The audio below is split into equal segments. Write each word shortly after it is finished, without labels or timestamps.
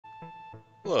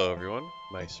Hello everyone,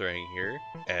 Meisterang here,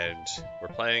 and we're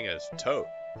playing as Tote.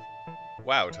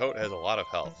 Wow, Tote has a lot of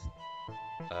health.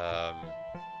 Um,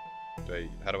 do I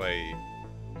have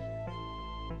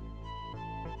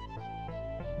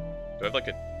like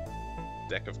a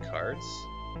deck of cards?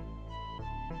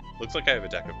 Looks like I have a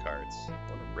deck of cards.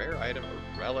 One rare item,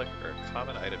 a relic, or a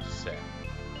common item set.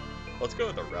 Let's go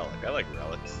with a relic. I like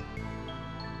relics.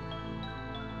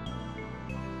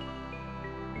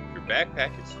 Your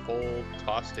backpack is full,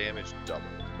 toss damage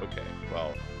doubled. Okay,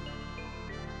 well,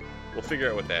 we'll figure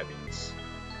out what that means.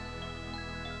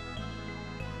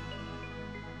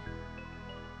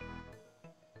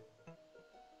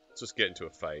 Let's just get into a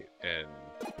fight, and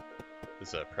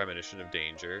there's a premonition of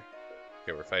danger.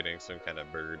 Okay, we're fighting some kind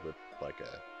of bird with like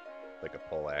a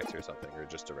pole axe or something, or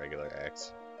just a regular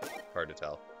axe. Hard to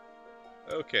tell.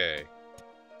 Okay.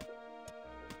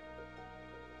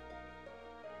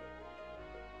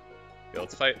 Yeah,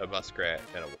 let's fight a muskrat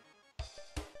and a...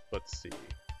 Let's see.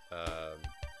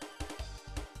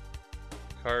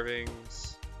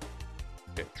 Carvings.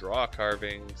 Okay, draw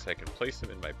carvings. I can place them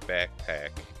in my backpack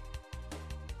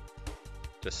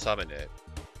to summon it.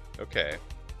 Okay.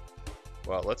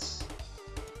 Well, let's...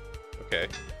 Okay.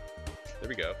 There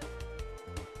we go.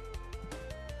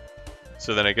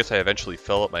 So then I guess I eventually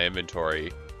fill up my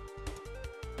inventory.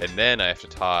 And then I have to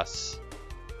toss...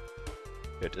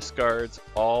 It discards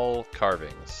all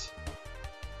carvings.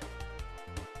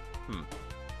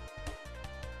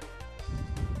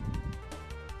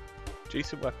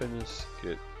 Adjacent weapons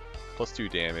get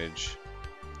 +2 damage.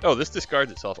 Oh, this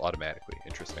discards itself automatically.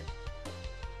 Interesting.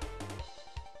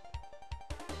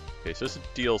 Okay, so this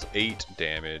deals 8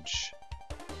 damage.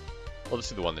 I'll just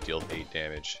do the one that deals 8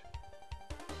 damage.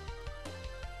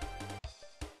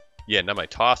 Yeah, now my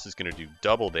toss is going to do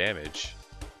double damage.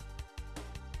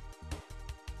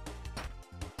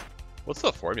 What's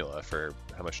the formula for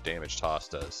how much damage toss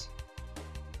does?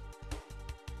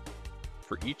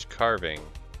 For each carving...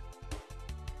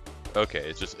 Okay,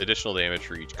 it's just additional damage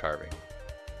for each carving.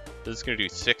 This is going to do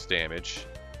 6 damage.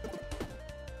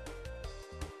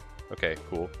 Okay,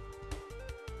 cool.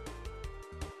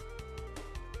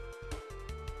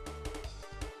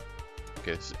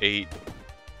 Okay, this is 8.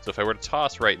 So if I were to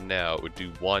toss right now, it would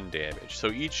do 1 damage. So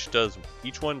each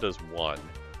one does 1.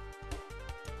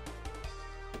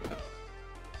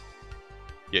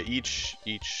 Yeah, each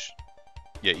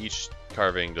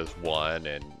carving does 1,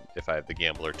 and if I have the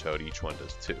Gambler Toad, each one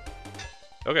does 2.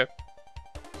 Okay.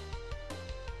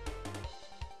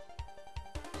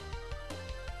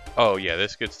 Oh yeah,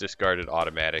 this gets discarded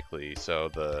automatically, so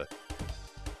the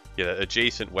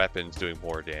adjacent weapons doing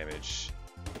more damage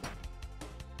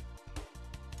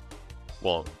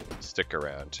won't stick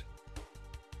around.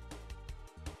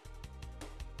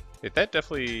 Wait, that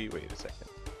definitely... Wait a second.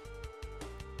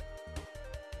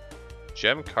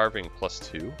 Gem carving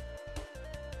 +2?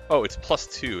 Oh, it's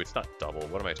 +2, it's not double.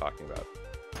 What am I talking about?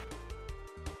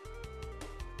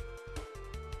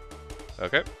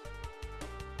 Okay.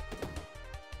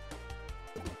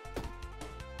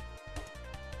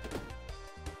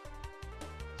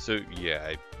 So, yeah,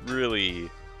 I really...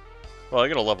 Well, I'm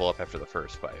gonna level up after the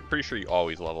first fight. I'm pretty sure you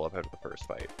always level up after the first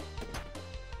fight.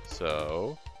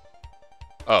 So...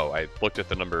 Oh, I looked at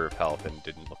the number of health and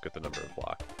didn't look at the number of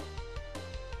block.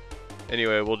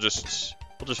 Anyway, we'll just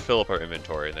fill up our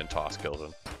inventory and then toss kills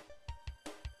him.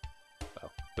 Oh,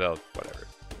 well, whatever.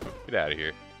 Get out of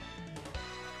here.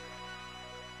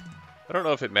 I don't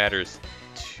know if it matters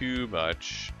too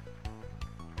much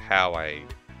how I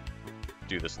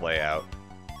do this layout.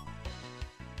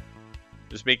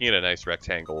 Just making it a nice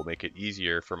rectangle will make it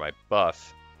easier for my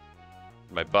buff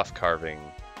carving.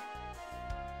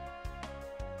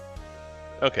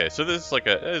 Okay, so this is like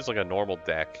a normal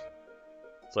deck.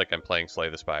 It's like I'm playing Slay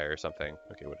the Spire or something.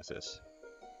 Okay, what is this?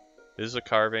 This is a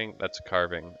carving, that's a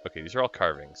carving. Okay, these are all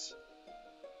carvings.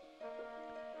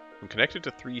 I'm connected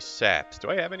to 3 saps. Do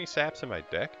I have any saps in my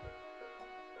deck?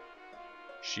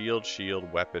 Shield, shield,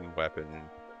 weapon, weapon,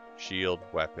 shield,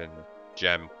 weapon,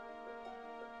 gem.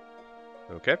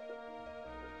 Okay.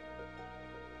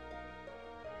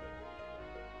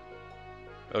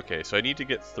 Okay, so I need to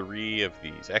get 3 of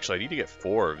these. Actually, I need to get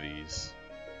 4 of these.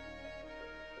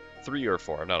 3 or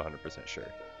 4, I'm not 100% sure.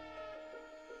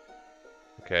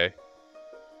 Okay.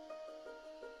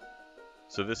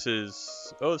 So this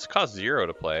is... Oh, this costs 0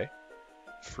 to play.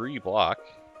 Free block.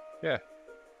 Yeah.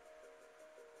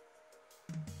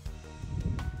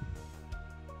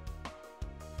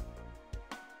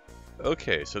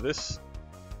 Okay, so this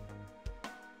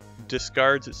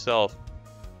discards itself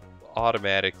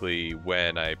automatically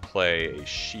when I play a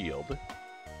shield.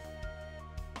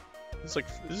 This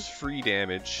is free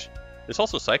damage. This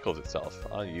also cycles itself.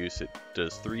 On use, it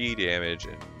does 3 damage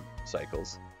and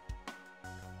cycles.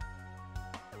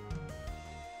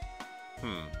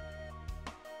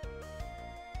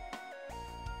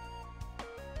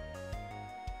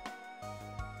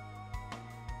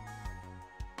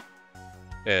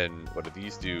 And what do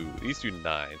these do? These do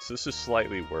 9, so this is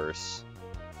slightly worse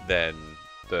than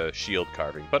the shield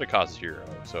carving, but it causes 0,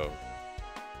 so...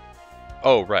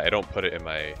 Oh, right, I don't put it in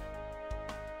my...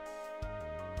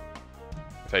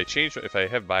 If I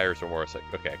have buyer's remorse, like,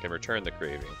 okay, I can return the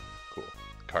craving. Cool.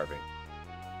 Carving.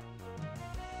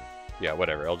 Yeah,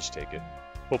 whatever, I'll just take it.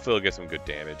 Hopefully it'll get some good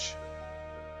damage.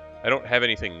 I don't have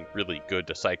anything really good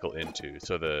to cycle into,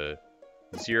 so the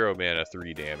 0 mana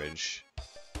 3 damage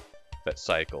that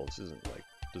cycles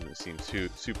doesn't seem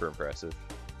super impressive.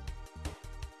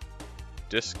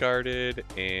 Discarded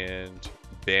and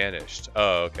banished.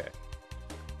 Oh, okay.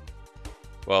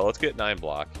 Well, let's get 9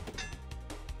 block.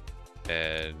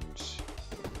 And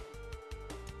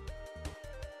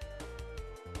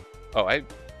oh,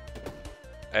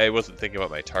 I wasn't thinking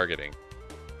about my targeting.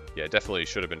 Yeah, definitely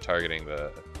should have been targeting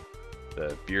the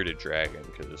bearded dragon,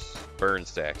 because burn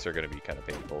stacks are going to be kind of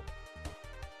painful.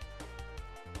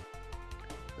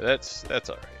 That's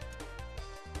all right.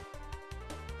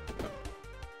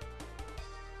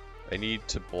 I need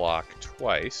to block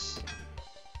twice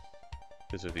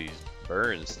because of these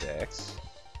burn stacks.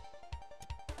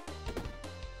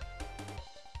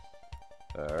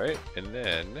 Alright, and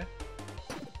then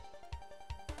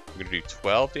I'm gonna do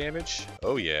 12 damage.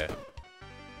 Oh yeah.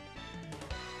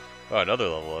 Oh, another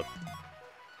level up.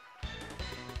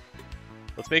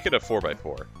 Let's make it a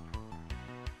 4x4.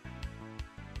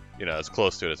 You know, as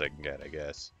close to it as I can get, I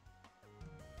guess.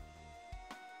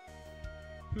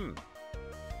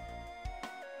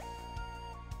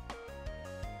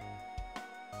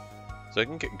 So I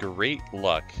can get great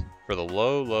luck for the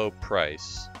low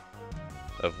price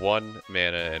of 1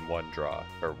 mana and 1 draw,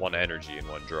 or 1 energy and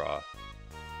 1 draw.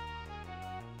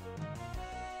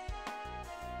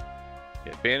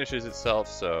 It banishes itself,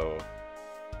 so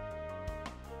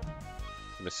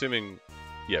I'm assuming,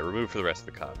 yeah, remove for the rest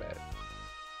of the combat.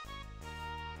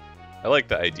 I like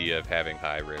the idea of having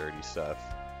high rarity stuff.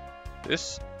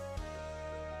 This,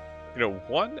 you know,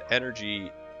 1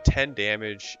 energy, 10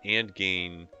 damage, and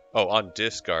gain. Oh, on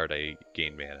discard I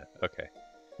gain mana. Okay.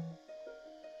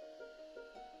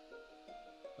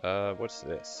 What's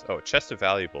this? Oh, chest of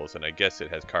valuables, and I guess it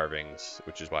has carvings,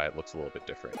 which is why it looks a little bit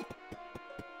different.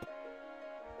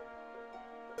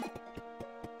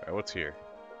 Alright, what's here?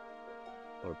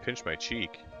 I'm gonna pinch my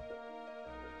cheek.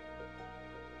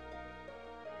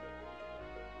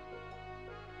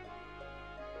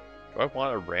 Do I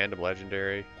want a random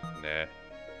legendary? Nah.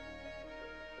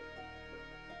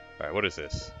 Alright, what is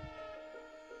this?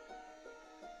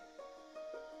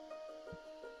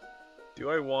 Do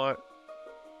I want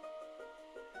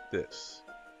this?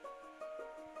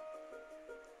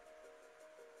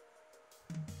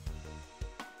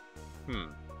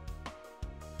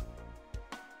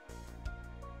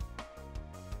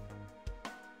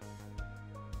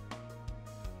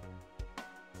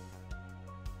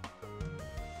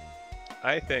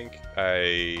 I think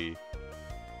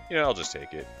I'll just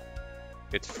take it.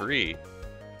 It's free.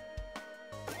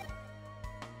 I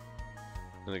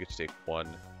only get to take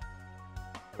 1.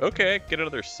 Okay, get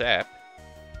another sap.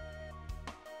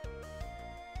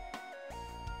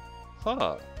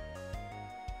 Huh.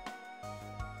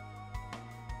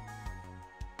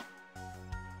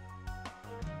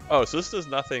 Oh, so this does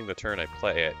nothing the turn I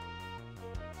play it.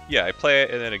 Yeah, I play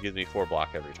it and then it gives me 4 block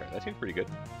every turn. That seems pretty good.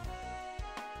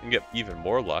 You can get even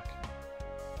more luck.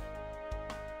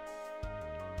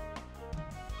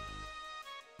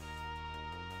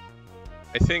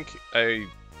 I think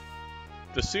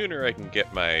the sooner I can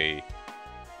get my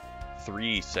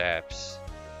 3 saps.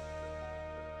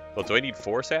 Well, do I need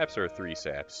 4 saps or 3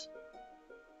 saps?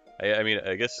 I mean,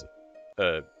 I guess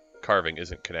carving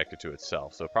isn't connected to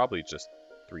itself, so probably just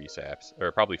 3 saps.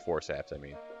 Or probably 4 saps, I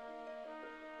mean.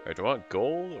 Alright, do I want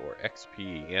gold or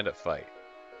XP and a fight?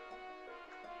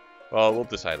 Well, we'll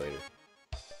decide later.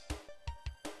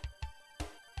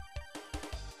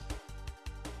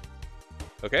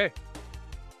 Okay.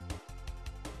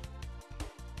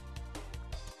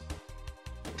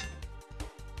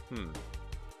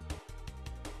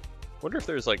 Wonder if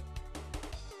there's like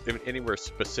anywhere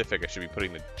specific I should be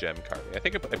putting the gem carving. I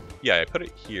think I put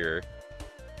it here.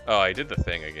 Oh, I did the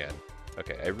thing again.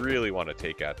 Okay, I really want to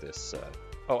take out this.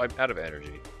 Oh, I'm out of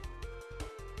energy.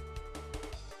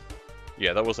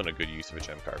 Yeah, that wasn't a good use of a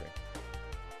gem carving.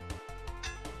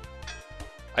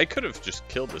 I could have just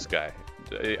killed this guy.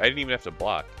 I didn't even have to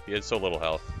block. He had so little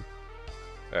health.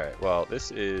 Alright, well,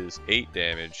 this is 8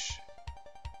 damage.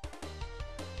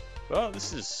 Well,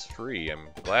 this is free. I'm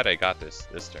glad I got this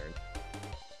turn.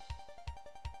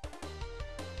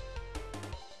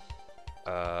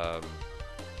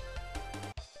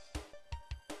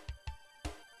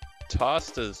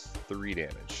 Toss does 3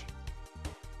 damage.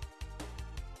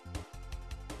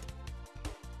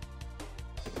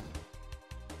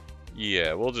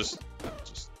 Yeah, we'll just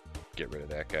get rid of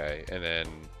that guy, and then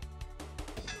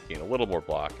gain a little more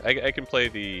block. I can play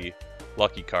the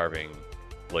lucky carving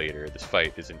later. This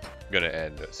fight isn't gonna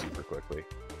end super quickly.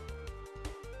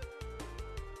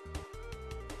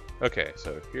 Okay,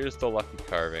 so here's the lucky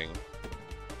carving.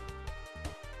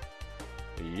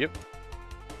 Yep.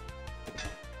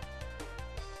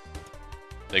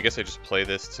 I guess I just play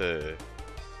this to...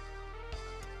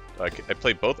 I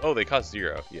play both? Oh, they cost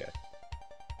 0, yeah.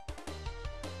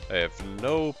 I have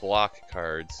no block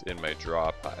cards in my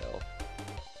draw pile.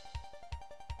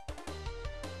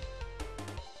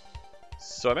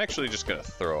 So I'm actually just gonna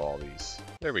throw all these.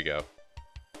 There we go.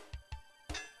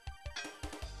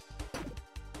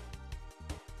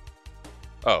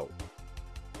 Oh.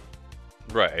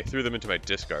 Right, I threw them into my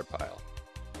discard pile.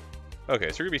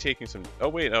 Okay, so we're gonna be taking some... Oh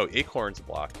wait, no, acorns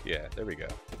block. Yeah, there we go.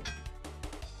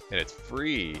 And it's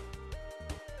free.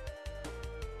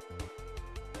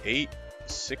 8,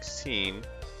 16,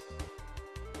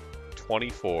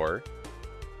 24.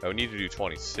 I would need to do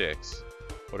 26.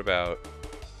 What about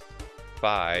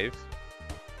 5,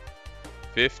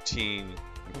 15,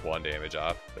 1 damage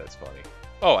off? That's funny.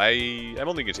 Oh, I'm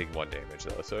only gonna take 1 damage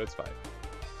though, so it's fine.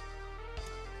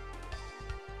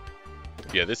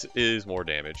 Yeah, this is more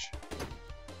damage.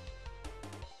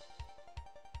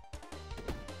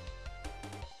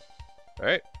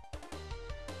 Alright.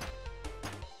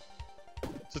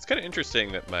 So it's kind of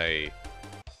interesting that my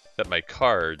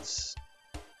cards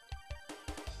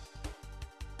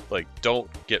like don't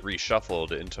get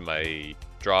reshuffled into my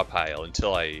draw pile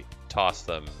until I toss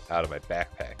them out of my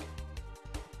backpack.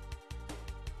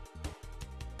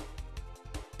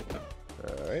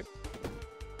 Alright.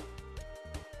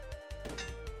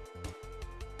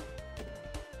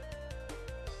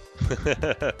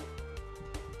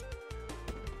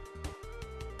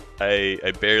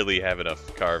 I barely have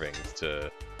enough carvings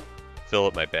to fill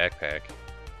up my backpack.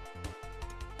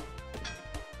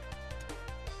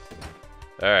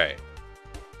 Alright.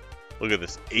 Look at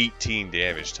this 18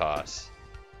 damage toss.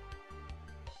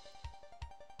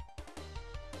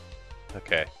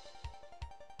 Okay.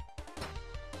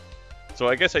 So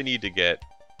I guess I need to get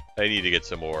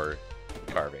some more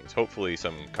carvings. Hopefully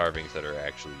some carvings that are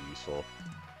actually useful.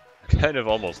 I kind of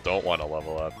almost don't want to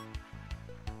level up.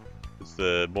 Because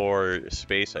the more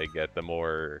space I get, the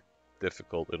more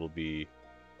difficult it'll be.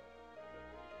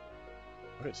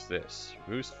 What is this?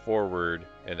 Moves forward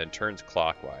and then turns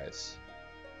clockwise.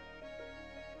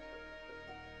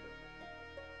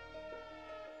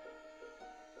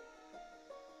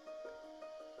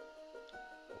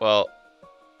 Well,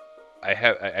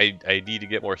 I need to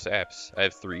get more saps. I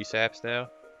have 3 saps now.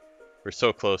 We're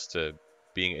so close to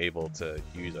being able to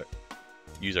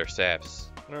use our saps.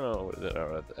 I don't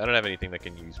know. I don't have anything that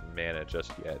can use mana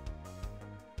just yet.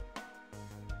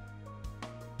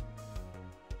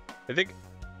 I think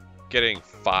getting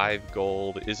 5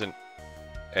 gold isn't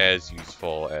as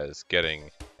useful as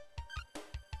getting...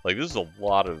 Like, this is a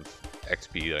lot of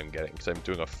XP that I'm getting, because I'm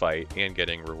doing a fight and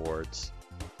getting rewards.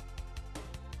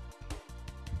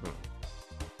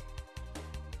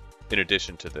 In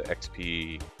addition to the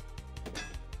XP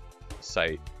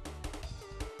site.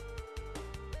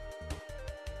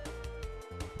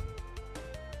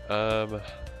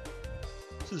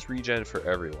 This is regen for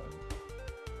everyone.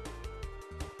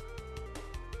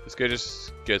 This guy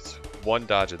just gets 1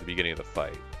 dodge at the beginning of the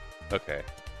fight. Okay.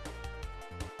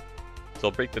 So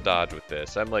I'll break the dodge with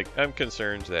this. I'm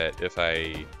concerned that if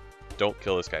I don't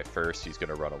kill this guy first, he's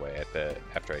gonna run away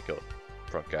after I kill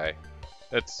the front guy.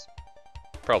 That's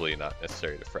probably not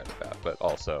necessary to fret about, but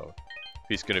also if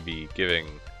he's gonna be giving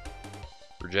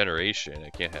regeneration,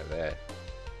 I can't have that.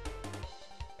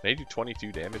 Can I do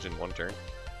 22 damage in 1 turn?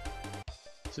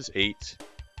 This is 8.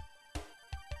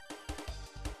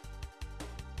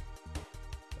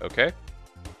 Okay.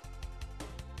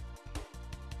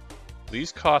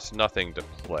 These cost nothing to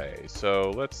play,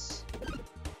 so let's...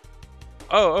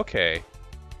 Oh, okay.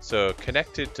 So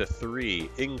connected to 3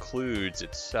 includes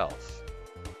itself.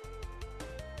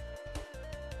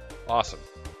 Awesome.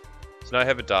 So now I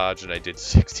have a dodge and I did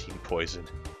 16 poison.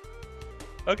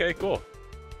 Okay, cool.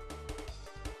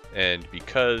 And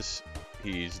because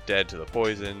he's dead to the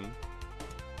poison,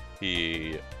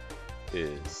 he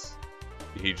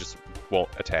just won't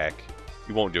attack.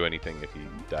 he won't do anything if he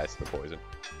dies to the poison.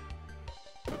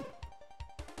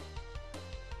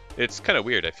 It's kind of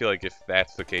weird. I feel like if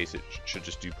that's the case, it should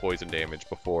just do poison damage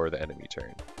before the enemy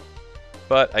turn.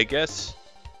 But I guess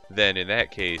then in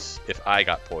that case, if I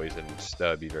got poisoned, that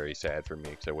would be very sad for me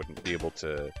because I wouldn't be able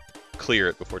to clear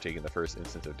it before taking the first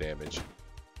instance of damage.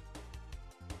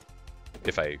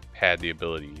 If I had the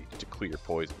ability to clear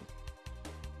poison.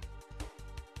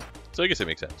 So I guess it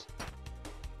makes sense.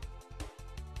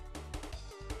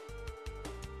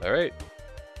 Alright.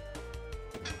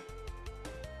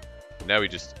 Now we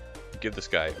just give this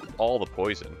guy all the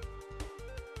poison.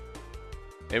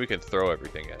 And we can throw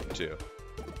everything at him too.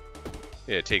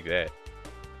 Yeah, take that.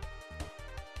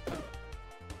 For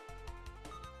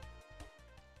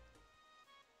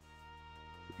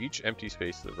each empty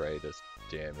space to the right does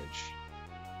damage.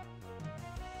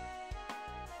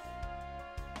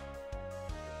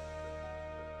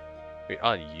 Wait,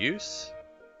 on use?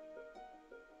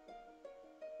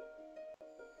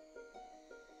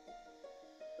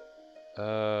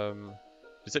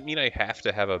 Does it mean I have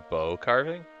to have a bow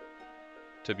carving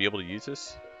to be able to use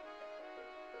this?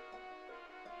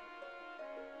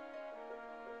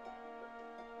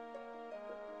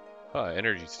 Huh,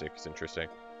 energy stick is interesting.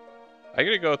 I'm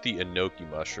gonna go with the Enoki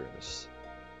mushrooms.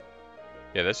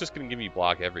 Yeah, that's just gonna give me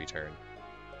block every turn.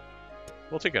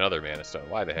 We'll take another mana stone.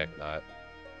 Why the heck not?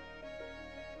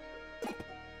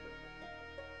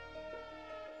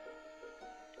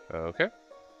 Okay.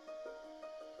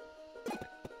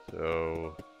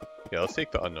 So, yeah, let's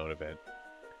take the unknown event.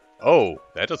 Oh,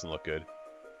 that doesn't look good.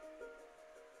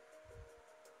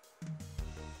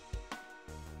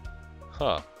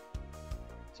 Huh.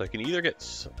 So I can either get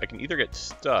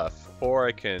stuff or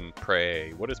I can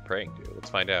pray. What does praying do? Let's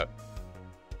find out.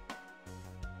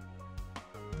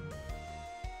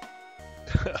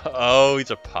 Oh,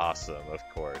 he's a possum, of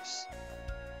course.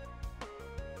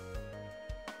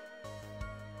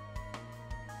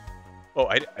 Oh,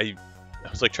 I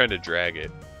was like trying to drag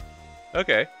it.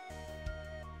 Okay.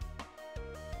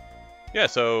 Yeah,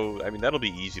 so, I mean, that'll be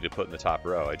easy to put in the top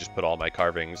row. I just put all my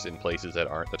carvings in places that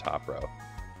aren't the top row.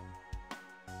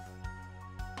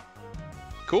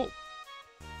 Cool.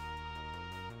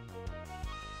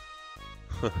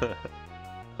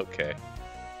 Okay.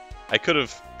 I could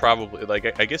have probably,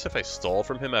 like, I guess if I stole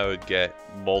from him, I would get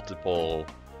multiple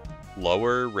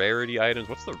lower rarity items.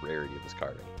 What's the rarity of this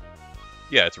carving?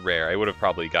 Yeah, it's rare. I would have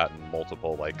probably gotten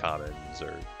multiple, like, commons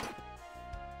or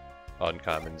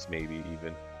uncommons, maybe,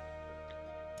 even.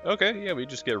 Okay, yeah, we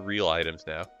just get real items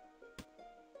now.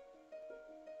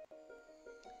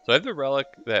 So I have the relic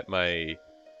that my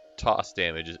toss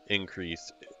damage is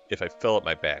increased if I fill up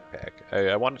my backpack.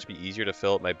 I want it to be easier to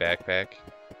fill up my backpack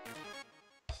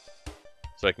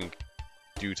so I can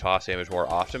do toss damage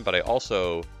more often, but I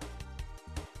also...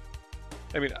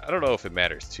 I mean, I don't know if it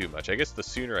matters too much. I guess the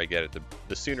sooner I get it,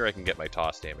 the sooner I can get my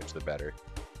toss damage, the better.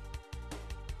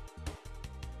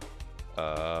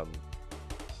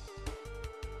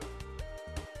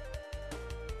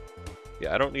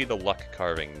 Yeah, I don't need the luck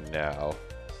carving now.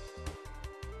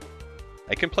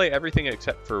 I can play everything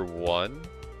except for one.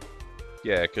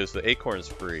 Yeah, because the acorn's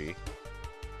free.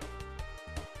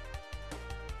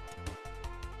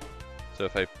 So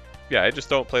if I... Yeah, I just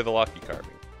don't play the lucky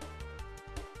carving.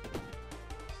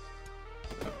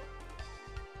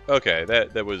 Okay,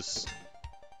 that was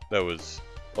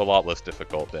a lot less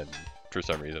difficult than for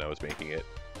some reason I was making it.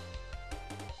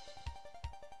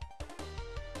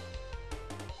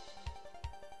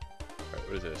 Alright,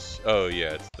 what is this? Oh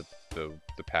yeah, it's the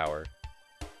power.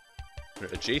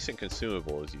 Adjacent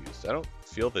consumable is used. I don't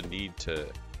feel the need to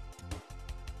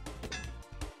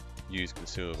use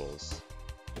consumables.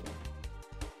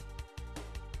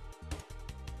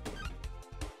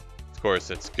 Of course,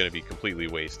 it's going to be completely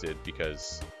wasted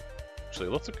because... Actually,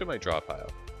 let's look at my draw pile.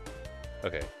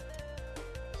 Okay.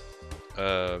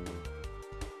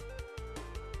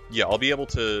 Yeah, I'll be able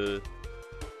to...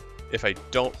 If I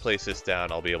don't place this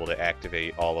down, I'll be able to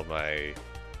activate all my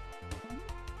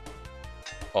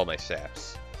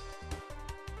saps.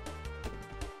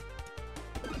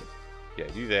 Yeah,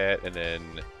 do that, and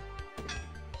then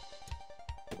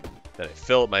I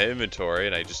fill up my inventory,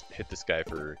 and I just hit this guy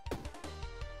for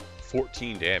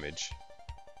 14 damage.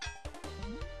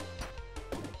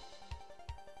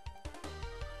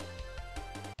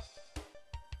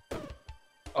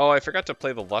 Oh, I forgot to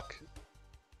play the luck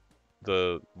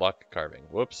carving.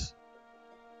 Whoops.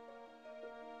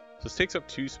 So this takes up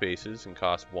 2 spaces and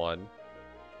costs 1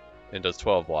 and does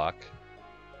 12 block.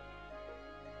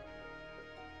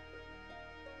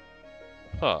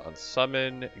 Huh, on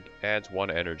summon adds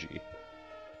 1 energy.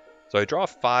 So I draw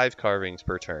 5 carvings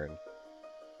per turn.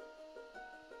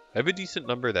 I have a decent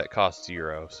number that costs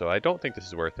 0, so I don't think this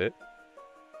is worth it.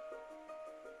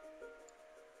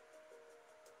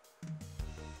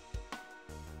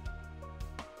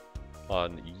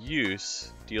 On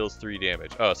use, deals 3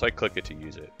 damage. Oh, so I click it to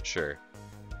use it. Sure.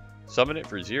 Summon it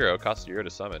for 0, costs 0 to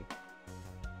summon.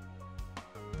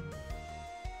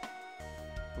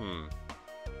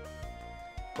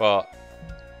 Well,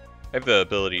 I have the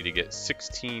ability to get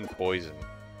 16 poison.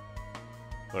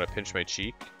 Want to pinch my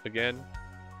cheek again?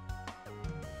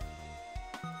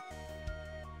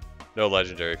 No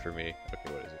legendary for me.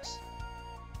 Okay, what is this?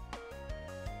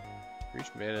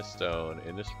 Reach mana stone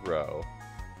in this row.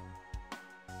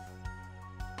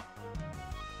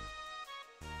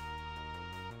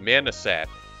 Mana sap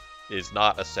is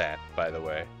not a sap, by the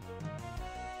way.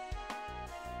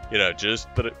 You know, just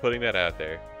putting that out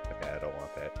there. Okay, I don't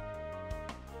want that.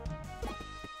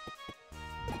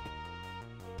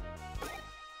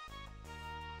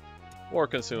 More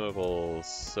consumables.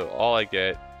 So all I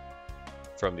get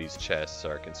from these chests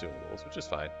are consumables, which is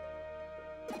fine.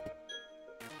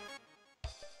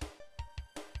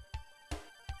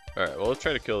 Alright, well, let's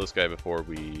try to kill this guy before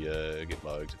we get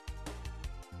mugged.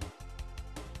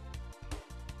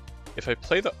 If I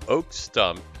play the oak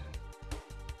stump,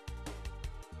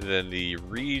 then the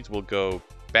reeds will go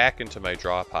back into my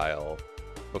draw pile,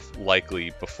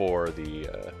 likely before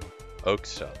the oak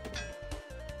stump.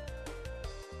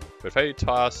 But if I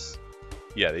toss,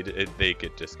 yeah, they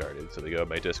get discarded, so they go in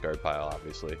my discard pile,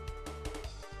 obviously.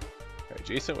 Alright,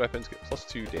 adjacent weapons get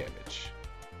 +2 damage.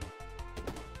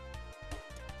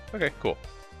 Okay, cool.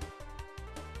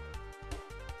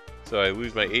 So I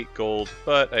lose my 8 gold,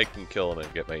 but I can kill him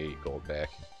and get my 8 gold back.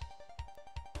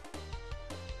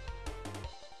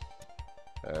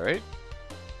 Alright.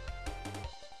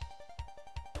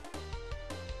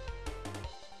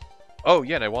 Oh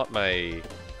yeah, and I want my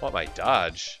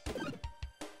dodge.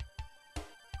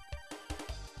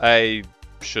 I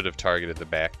should have targeted the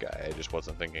back guy, I just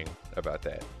wasn't thinking about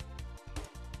that.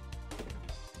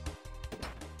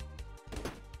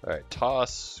 Alright,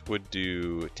 toss would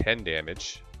do 10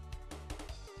 damage.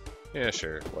 Yeah,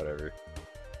 sure, whatever.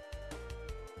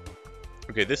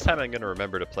 Okay, this time I'm gonna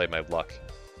remember to play my luck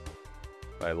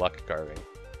carving.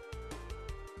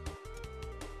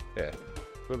 Yeah,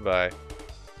 goodbye.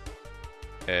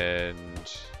 And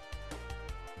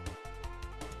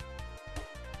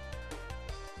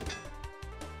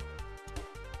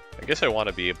I guess I want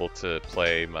to be able to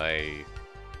play my... I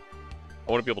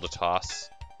want to be able to toss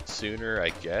sooner, I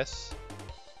guess.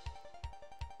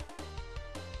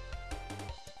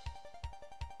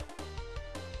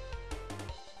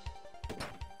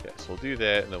 Yeah, so we'll do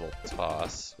that, and then we'll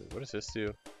toss. Wait, what does this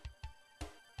do?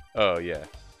 Oh, yeah.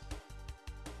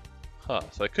 Huh,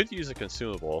 so I could use a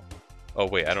consumable. Oh,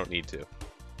 wait, I don't need to.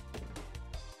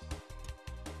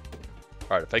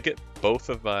 Alright, if I get both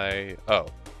of my... Oh,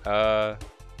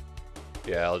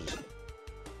 yeah, I'll just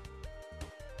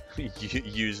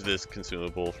use this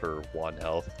consumable for 1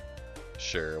 health.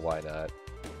 Sure, why not?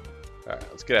 Alright,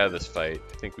 let's get out of this fight.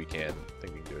 I think we can. I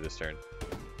think we can do it this turn.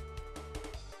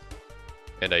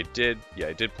 And I did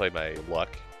play my luck.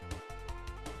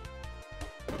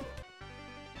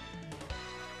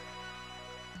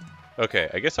 Okay,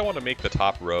 I guess I want to make the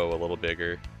top row a little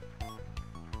bigger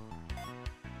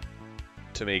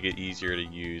to make it easier to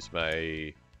use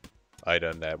my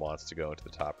item that wants to go into the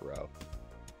top row.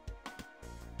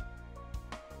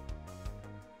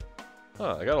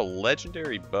 Huh, I got a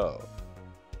legendary bow.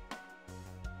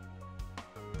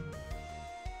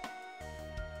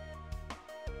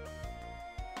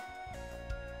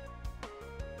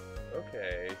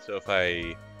 Okay, so if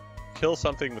I kill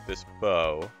something with this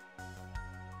bow,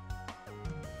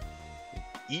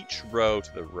 each row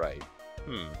to the right.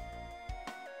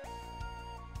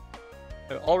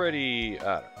 I already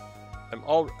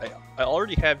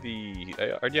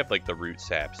have like the root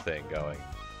saps thing going.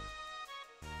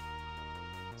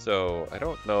 So I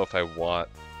don't know if I want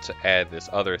to add this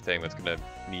other thing that's gonna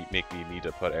make me need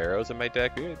to put arrows in my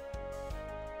deck.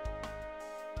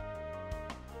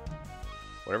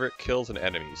 Whenever it kills an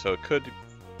enemy, so it could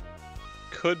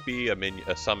be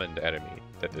a summoned enemy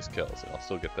that this kills, and I'll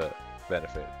still get the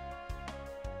benefit.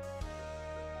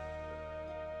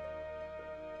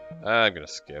 I'm gonna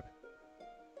skip.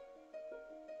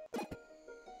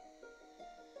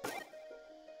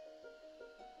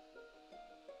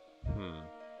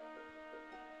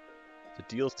 It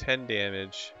deals 10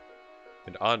 damage,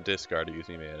 and on discard it gives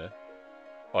me mana.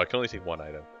 Oh, I can only take 1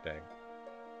 item. Dang.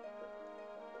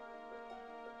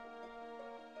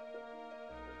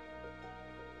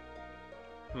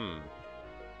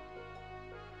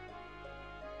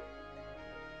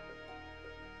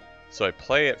 So I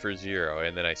play it for 0,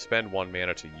 and then I spend 1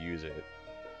 mana to use it.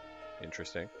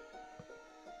 Interesting.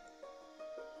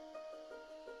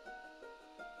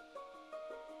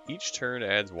 Each turn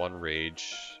adds 1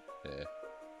 rage. Eh.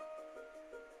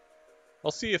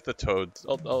 I'll see if the Toads...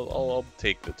 I'll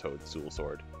take the Toad's dual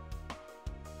sword.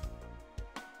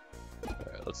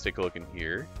 Alright, let's take a look in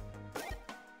here.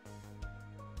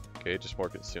 Okay, just more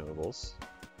consumables.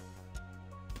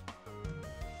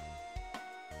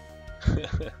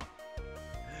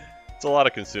 It's a lot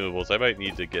of consumables. I might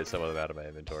need to get some of them out of my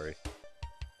inventory.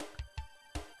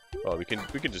 Well, we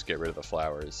can just get rid of the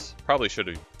flowers. Probably should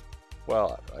have...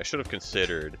 Well, I should have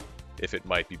considered if it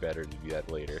might be better to do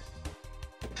that later.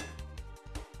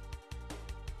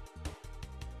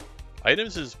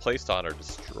 Items is placed on or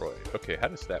destroyed. Okay, how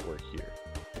does that work here?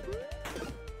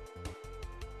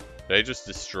 Did I just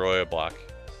destroy a block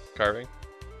carving?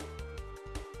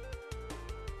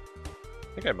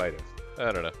 I think I might have.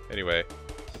 I don't know. Anyway.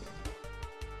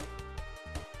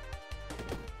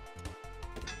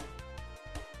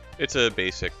 It's a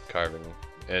basic carving.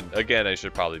 And again, I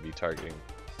should probably be targeting...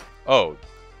 Oh!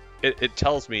 It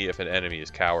tells me if an enemy is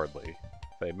cowardly.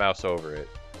 If I mouse over it,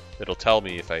 it'll tell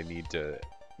me if I need to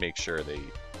make sure they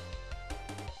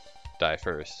die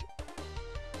first.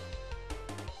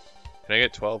 Can I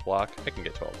get 12 block? I can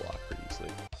get 12 block pretty easily.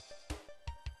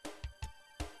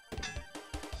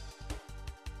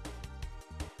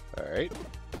 Alright.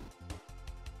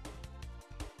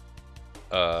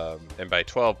 And by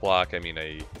 12 block, I mean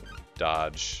I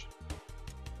dodge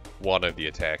one of the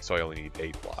attacks, so I only need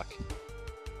 8 block.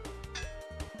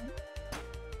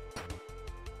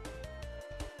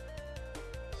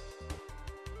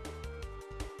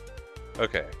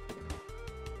 Okay.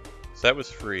 So that was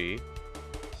free.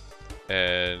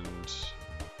 And...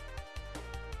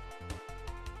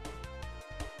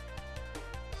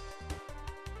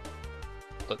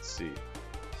 let's see.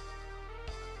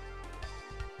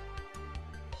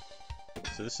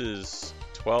 So this is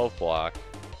 12 block,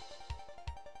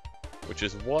 which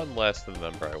is 1 less than the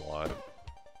number I want.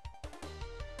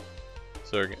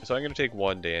 So I'm going to take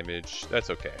 1 damage. That's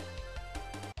okay.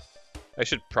 I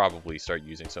should probably start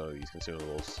using some of these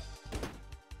consumables.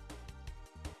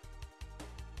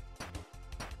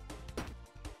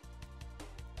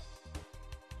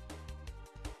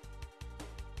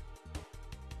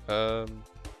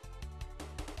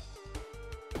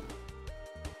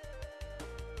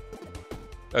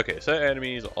 Okay, so that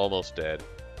enemy is almost dead.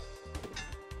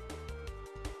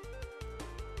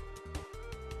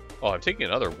 Oh, I'm taking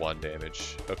another 1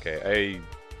 damage. Okay, I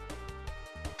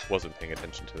wasn't paying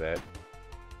attention to that.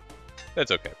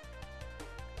 That's okay.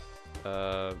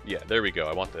 Yeah, there we go.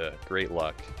 I want the great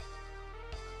luck.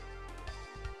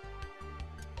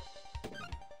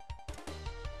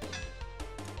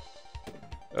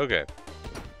 Okay.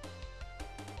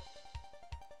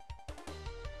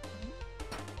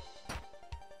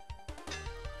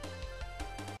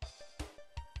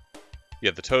 Yeah,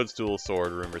 the Toad's dual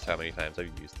sword remembers how many times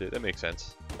I've used it. That makes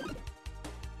sense.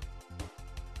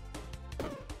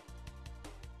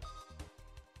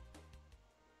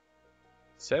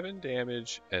 Seven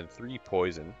damage and 3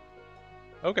 poison.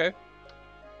 Okay.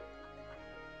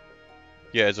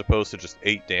 Yeah, as opposed to just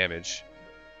 8 damage.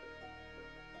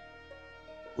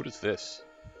 What is this?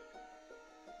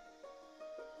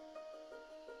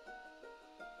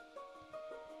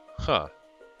 Huh.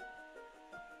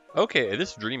 Okay,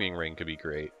 this Dreaming Ring could be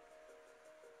great.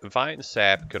 Vine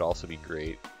Sap could also be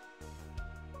great.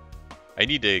 I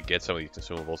need to get some of these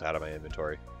consumables out of my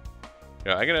inventory.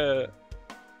 You know, I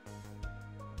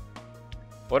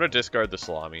want to discard the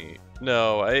salami.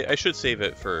 No, I should save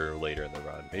it for later in the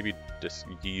run. Maybe just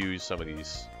use some of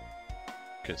these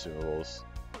consumables.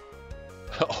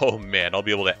 Oh man, I'll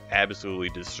be able to absolutely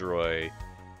destroy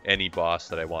any boss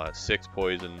that I want. 6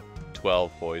 poison,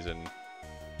 12 poison,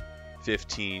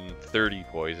 15, 30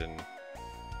 poison,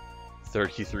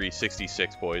 33,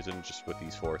 66 poison, just with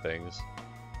these 4 things.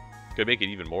 Could make it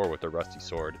even more with the Rusty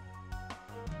Sword.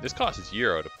 This costs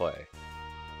 0 to play.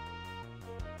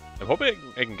 I'm hoping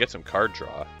I can get some card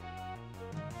draw.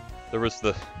 There was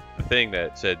the thing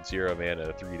that said 0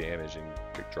 mana, 3 damage, and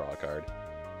could draw a card.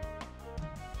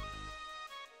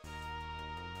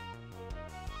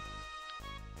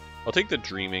 I'll take the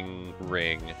Dreaming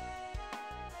Ring,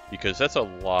 because that's a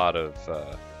lot of...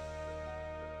 oh,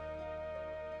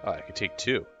 I could take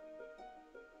 2.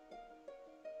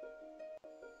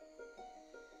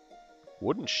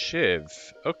 Wooden Shiv.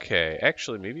 Okay,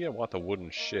 actually, maybe I want the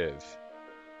Wooden Shiv.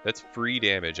 That's free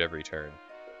damage every turn.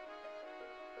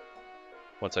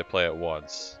 Once I play it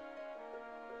once.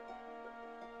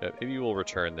 Yeah, maybe we'll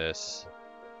return this.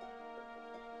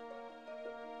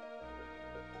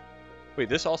 Wait,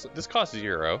 this costs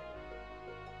 0.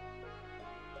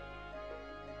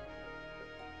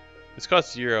 This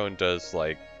costs 0 and does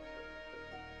like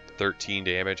 13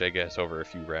 damage, I guess, over a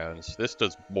few rounds. This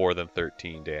does more than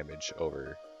 13 damage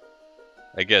over...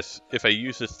 I guess if I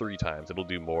use this 3 times, it'll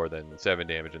do more than 7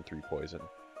 damage and 3 poison.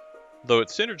 Though it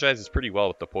synergizes pretty well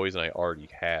with the poison I already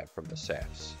have from the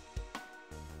saps.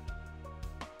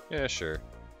 Yeah, sure.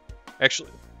 Actually,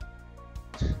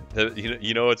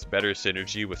 you know what's better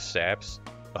synergy with saps?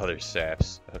 Other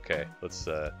saps. Okay, let's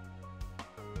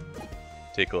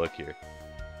take a look here.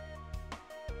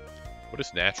 What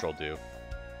does natural do?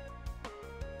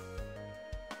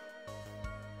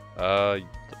 Let's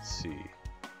see.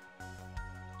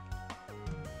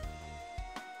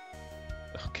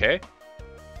 Okay.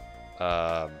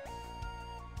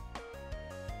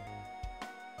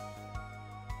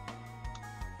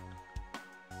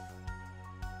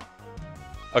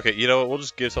 Okay, you know what? We'll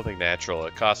just give something natural.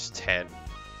 It costs 10,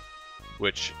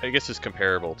 which I guess is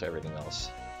comparable to everything else.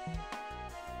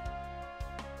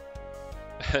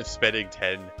 Spending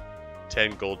 10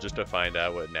 gold just to find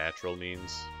out what natural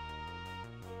means.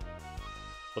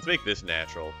 Let's make this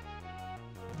natural.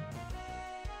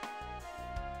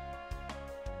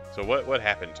 So what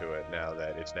happened to it now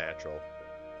that it's natural?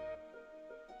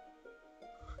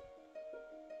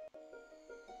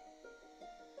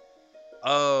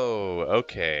 Oh,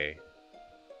 okay.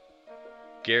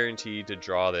 Guaranteed to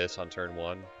draw this on turn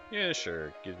 1? Yeah,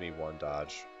 sure. Gives me 1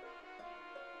 dodge.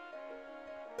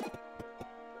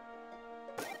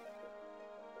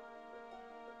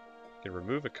 Can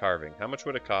remove a carving. How much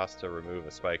would it cost to remove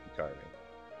a spiky carving?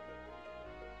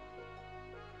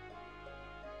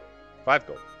 5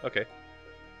 gold. Okay.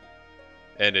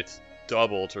 And it's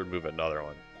double to remove another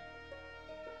one.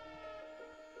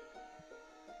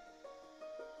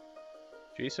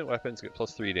 Adjacent weapons get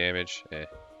 +3 damage. Eh.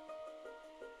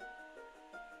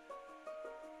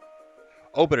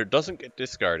 Oh, but it doesn't get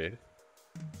discarded.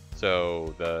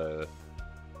 So the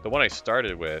one I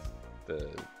started with, the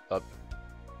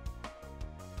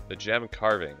gem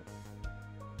carving,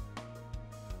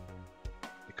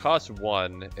 it costs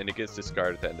 1 and it gets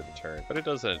discarded at the end of the turn, but it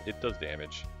does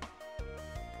damage.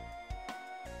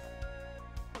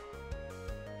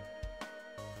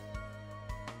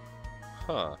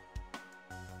 Huh.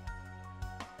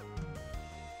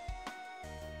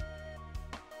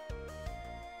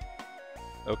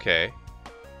 Okay.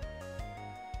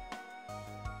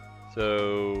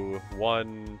 So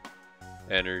 1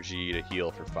 energy to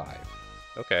heal for 5.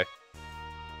 Okay.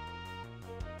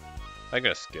 I'm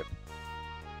gonna skip.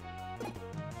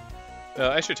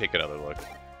 I should take another look.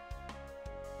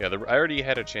 Yeah, I already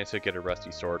had a chance to get a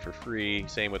rusty sword for free.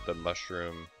 Same with the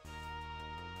mushroom.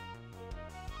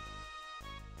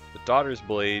 The daughter's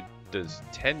blade does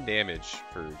 10 damage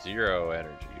for 0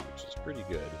 energy, which is pretty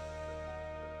good.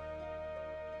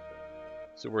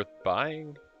 Is it worth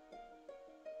buying?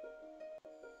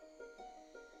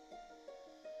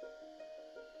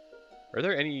 Are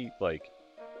there any, like,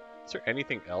 is there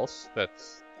anything else that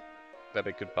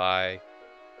I could buy?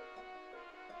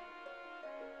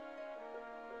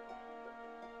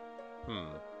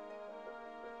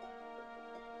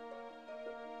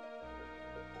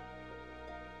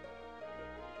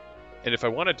 And if I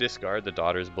want to discard the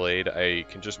daughter's blade, I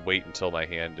can just wait until my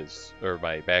hand is, or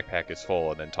my backpack is full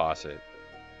and then toss it.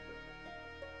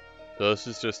 So this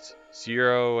is just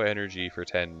 0 energy for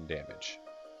 10 damage,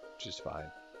 which is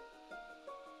fine.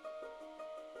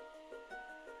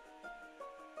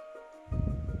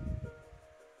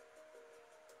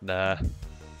 Nah.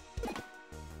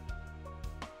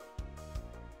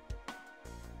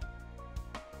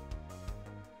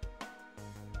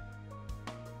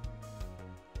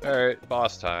 Alright,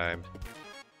 boss time.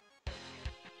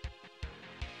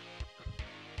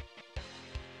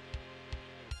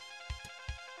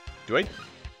 Do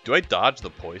I dodge the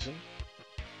poison?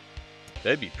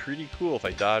 That'd be pretty cool if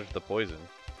I dodged the poison.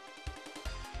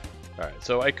 Alright,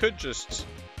 so I could just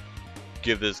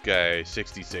give this guy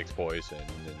 66 poison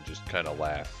and just kind of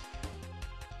laugh.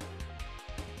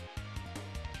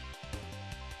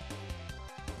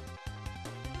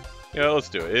 Yeah, let's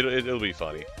do it. It'll be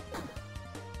funny.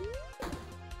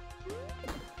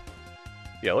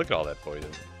 Yeah, look at all that poison.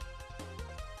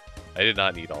 I did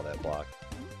not need all that block.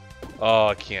 Oh,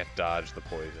 I can't dodge the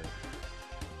poison.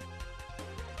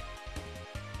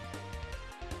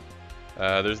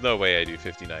 There's no way I do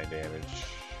 59 damage.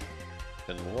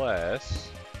 Unless...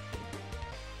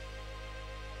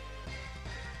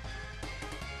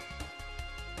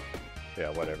 yeah,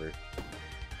 whatever.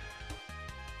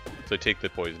 So I take the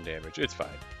poison damage. It's fine.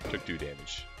 Took 2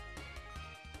 damage.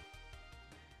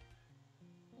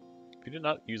 If you You did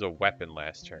not use a weapon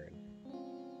last turn.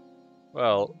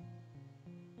 Well,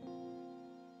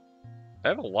 I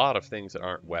have a lot of things that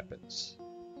aren't weapons.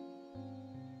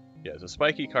 Yeah, so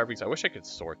spiky carvings. I wish I could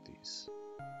sort these.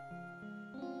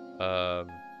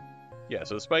 Yeah,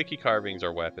 so the spiky carvings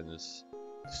are weapons.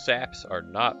 Saps are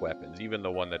not weapons, even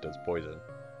the one that does poison.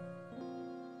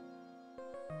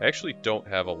 I actually don't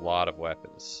have a lot of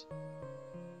weapons.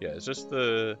 Yeah, it's just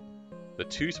the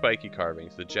two spiky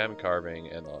carvings, the gem carving,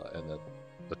 and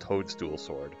the toadstool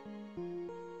sword.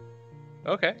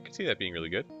 Okay, I can see that being really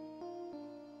good.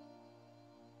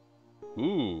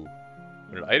 Ooh,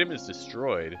 when an item is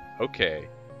destroyed, okay.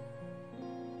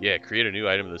 Yeah, create a new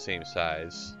item of the same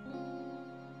size.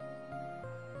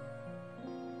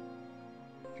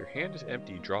 If your hand is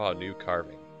empty, draw a new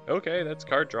carving. Okay, that's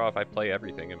card draw if I play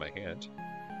everything in my hand.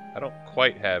 I don't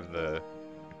quite have the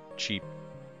cheap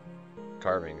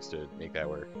carvings to make that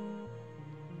work.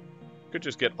 Could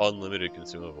just get unlimited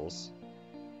consumables.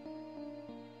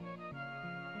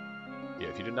 Yeah,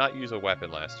 if you did not use a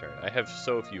weapon last turn. I have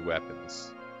so few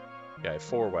weapons. Yeah, I have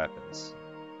 4 weapons.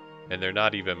 And they're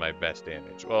not even my best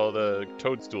damage. Well, the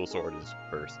toadstool sword is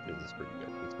pretty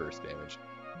good. It's burst damage.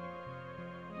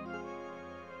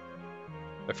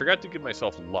 I forgot to give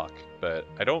myself luck, but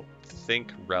I don't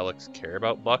think relics care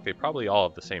about luck. They probably all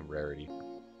have the same rarity.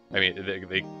 I mean,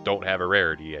 they don't have a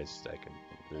rarity, as I can.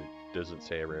 It doesn't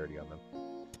say a rarity on them.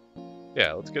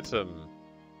 Yeah, let's get some.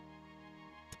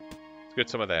 Let's get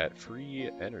some of that free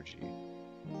energy.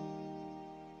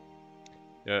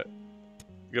 Yeah.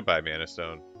 Goodbye, Mana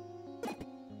Stone.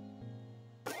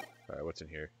 Alright, what's in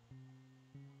here?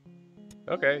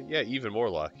 Okay, yeah, even more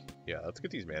luck. Yeah, let's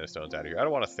get these Mana Stones out of here. I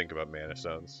don't want to think about Mana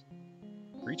Stones.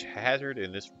 Reach hazard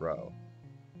in this row.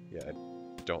 Yeah, I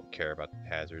don't care about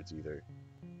hazards either.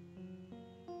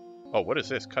 Oh, what is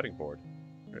this? Cutting board.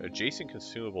 Adjacent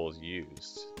consumables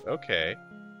used. Okay.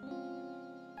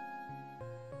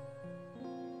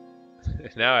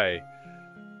 Now I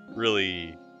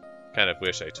really kind of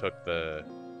wish I took the...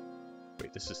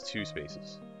 Wait, this is 2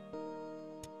 spaces.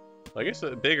 Well, I guess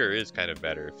the bigger is kind of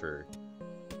better for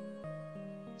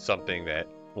something that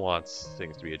wants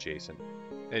things to be adjacent.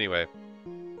 Anyway.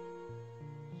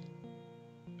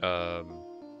 Yeah,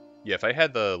 if I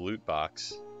had the loot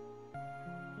box,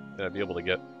 then I'd be able to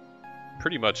get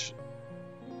pretty much...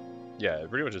 Yeah,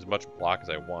 pretty much as much block as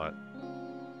I want.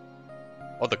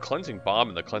 Oh, the cleansing bomb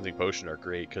and the cleansing potion are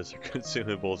great because they're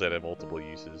consumables that have multiple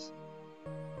uses.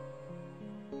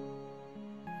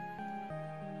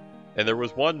 And there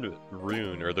was one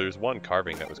rune, or there's one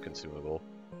carving that was consumable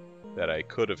that I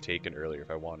could have taken earlier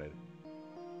if I wanted.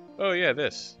 Oh yeah,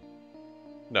 this.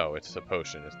 No, it's a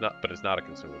potion. It's not, but it's not a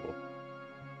consumable.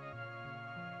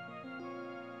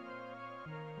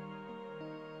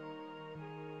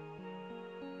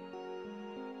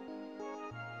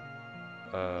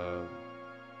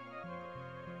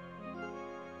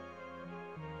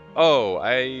 Oh,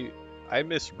 I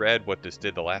misread what this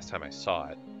did the last time I saw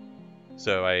it.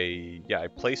 So I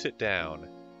place it down,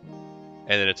 and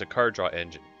then it's a card draw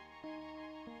engine.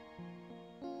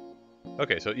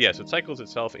 Okay, so yeah, so it cycles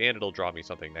itself, and it'll draw me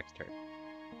something next turn.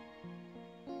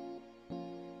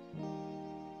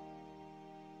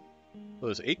 Well,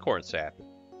 this acorn sap,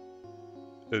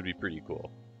 it would be pretty cool.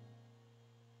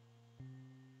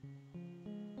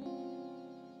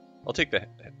 I'll take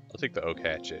the oak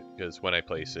hatchet, because when I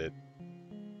place it,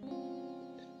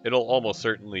 it'll almost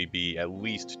certainly be at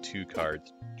least 2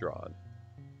 cards drawn.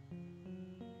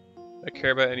 Do I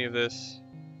care about any of this?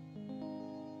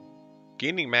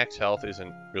 Gaining max health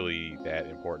isn't really that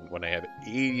important when I have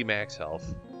 80 max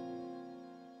health.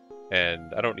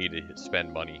 And I don't need to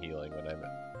spend money healing when I'm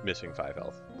missing 5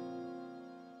 health.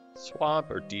 Swamp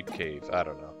or deep cave? I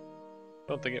don't know.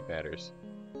 Don't think it matters.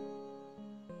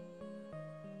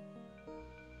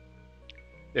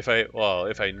 If I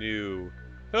knew,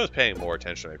 if I was paying more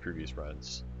attention to my previous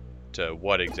runs to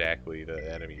what exactly the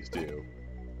enemies do,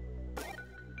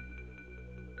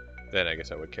 then I guess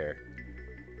I would care.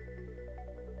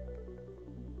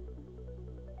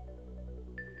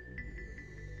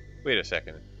 Wait a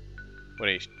second.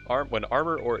 When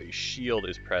armor or a shield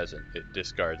is present, it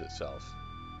discards itself.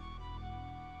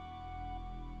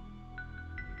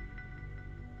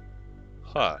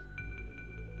 Huh.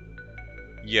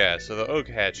 Yeah, so the oak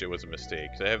hatchet was a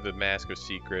mistake. I have the Mask of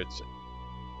Secrets.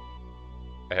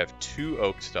 I have 2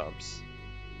 oak stumps.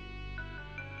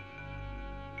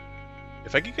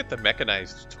 If I could get the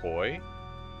mechanized toy...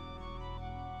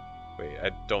 Wait,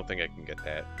 I don't think I can get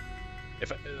that.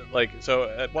 So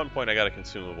at one point I got a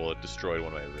consumable that destroyed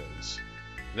one of my runes.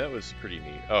 And that was pretty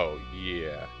neat. Oh,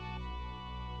 yeah.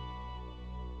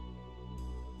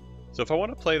 So if I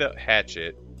want to play that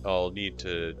hatchet, I'll need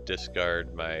to discard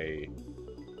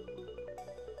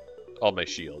all my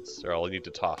shields, or I'll need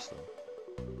to toss them.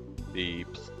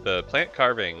 The plant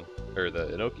carving, or the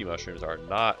enoki mushrooms, are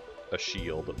not a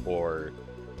shield or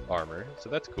armor, so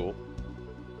that's cool.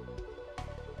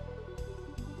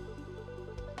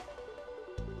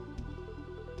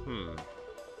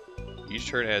 Each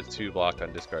turn adds 2 block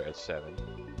on discard at 7.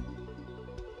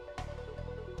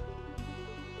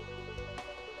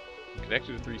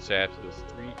 Connected to 3 stats, does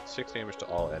 6 damage to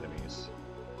all enemies.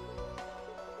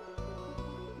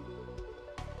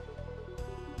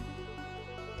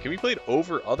 Can be played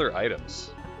over other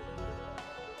items.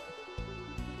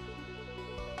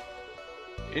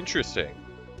 Interesting.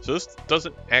 So this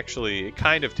doesn't actually, it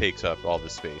kind of takes up all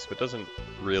this space, but doesn't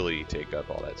really take up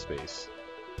all that space.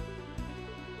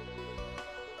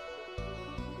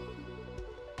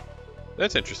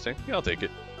 That's interesting. Yeah, I'll take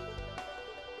it.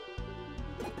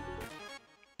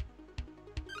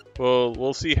 Well,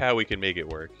 we'll see how we can make it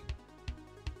work.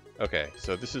 Okay,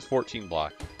 so this is 14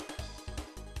 block.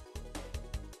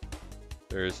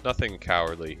 There's nothing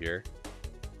cowardly here.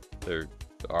 There's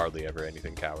hardly ever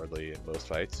anything cowardly in most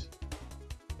fights.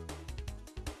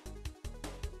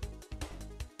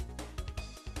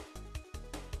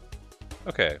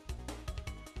 Okay.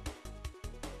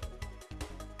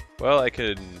 Well, I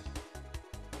can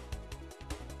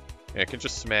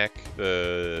just smack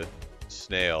the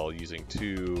snail using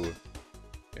 2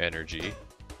 energy.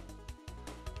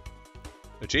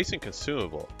 Adjacent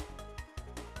consumable.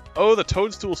 Oh, the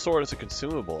toadstool sword is a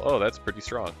consumable. Oh, that's pretty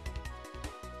strong.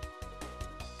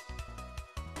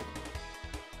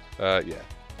 Yeah.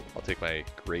 I'll take my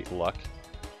great luck.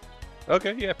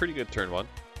 Okay, yeah, pretty good turn 1.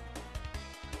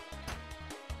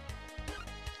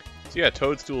 So yeah,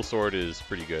 toadstool sword is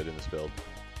pretty good in this build.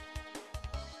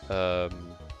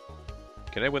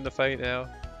 Can I win the fight now?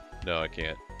 No, I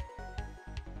can't.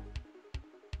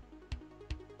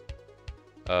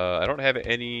 I don't have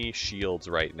any shields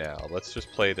right now. Let's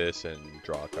just play this and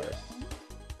draw a card.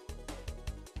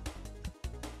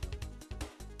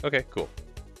 Okay, cool.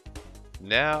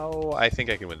 Now I think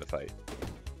I can win the fight.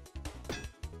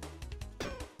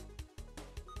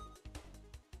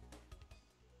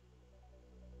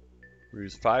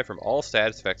 Removes 5 from all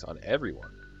status effects on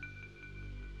everyone.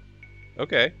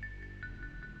 Okay.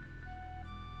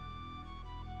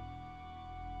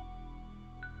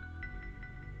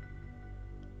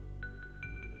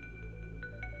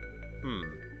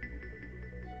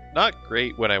 Not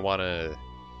great when I want to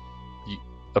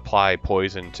apply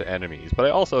poison to enemies, but I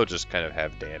also just kind of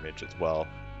have damage as well.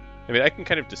 I mean, I can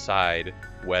kind of decide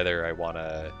whether I want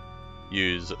to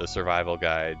use a survival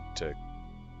guide to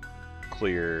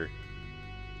clear,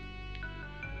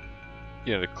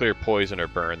 to clear poison or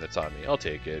burn that's on me. I'll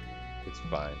take it. It's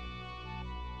fine.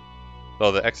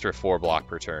 Though the extra 4 block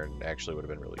per turn actually would have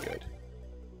been really good.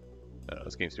 No,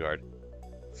 this game's too hard.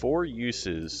 4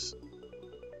 uses.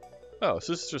 Oh,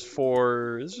 so this is just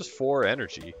 4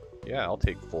 energy. Yeah, I'll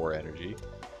take 4 energy.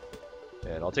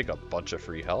 And I'll take a bunch of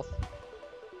free health.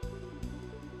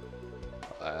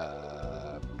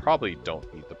 Probably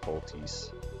don't need the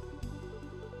poultice.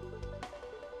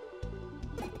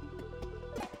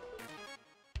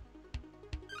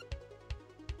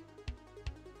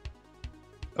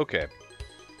 Okay.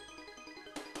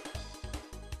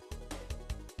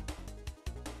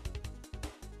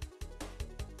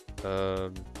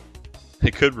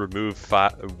 It could remove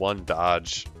 1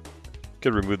 dodge.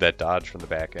 Could remove that dodge from the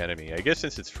back enemy. I guess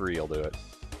since it's free, I'll do it.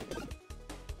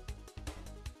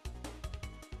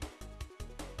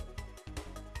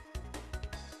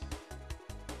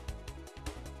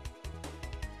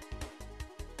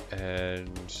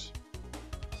 And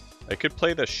I could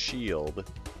play the shield.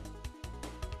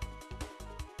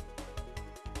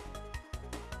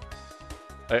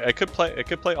 I could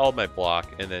play all my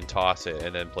block and then toss it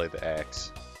and then play the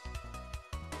axe.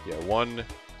 Yeah, 1,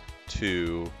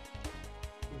 2,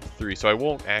 3. So I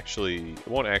won't actually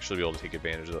be able to take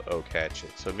advantage of the oak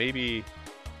hatchet. So maybe,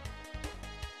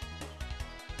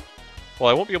 well,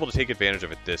 I won't be able to take advantage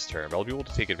of it this turn, but I'll be able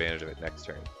to take advantage of it next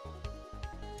turn.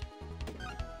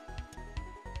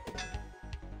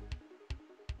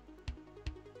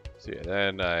 So yeah,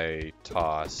 then I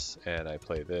toss and I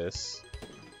play this.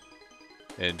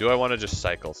 And do I want to just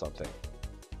cycle something?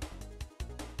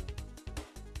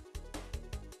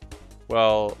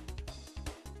 Well,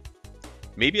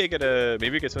 maybe I get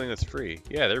something that's free.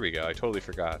 Yeah, there we go. I totally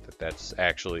forgot that that's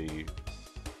actually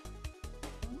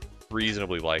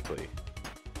reasonably likely.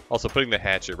 Also, putting the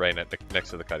hatchet right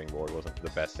next to the cutting board wasn't the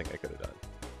best thing I could have done.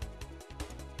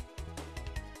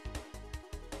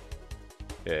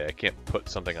 Yeah, I can't put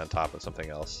something on top of something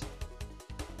else.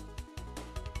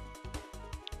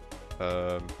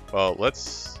 Well,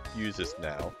 let's use this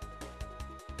now.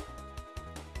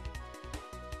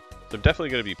 So I'm definitely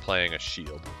going to be playing a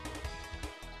shield.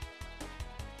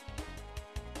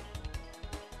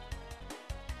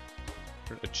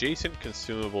 Adjacent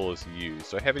consumable is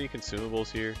used. Do I have any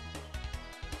consumables here?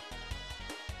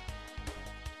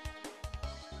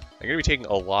 I'm going to be taking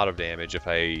a lot of damage if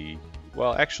I...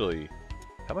 Well, actually,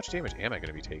 how much damage am I going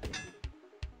to be taking?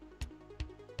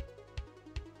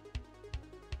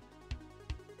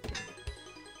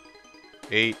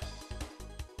 Eight,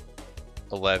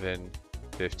 11,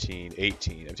 15,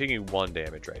 18. I'm taking 1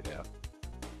 damage right now.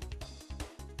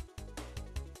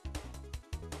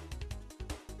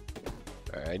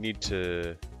 Alright, I need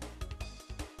to...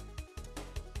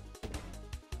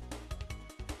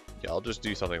 Yeah, I'll just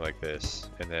do something like this,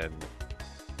 and then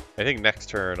I think next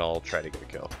turn I'll try to get a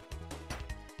kill.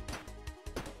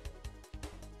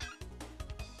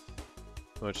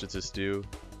 How much does this do?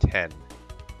 10.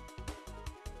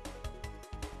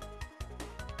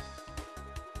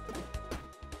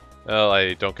 Well,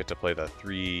 I don't get to play the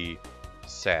 3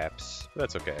 saps, but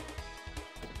that's okay.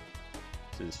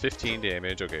 This is 15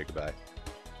 damage. Okay, goodbye.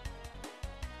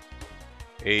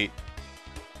 8.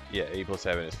 Yeah, 8 plus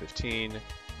 7 is 15.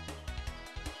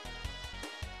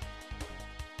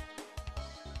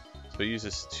 So I use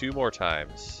this 2 more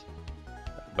times,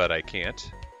 but I can't.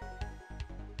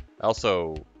 I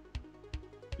also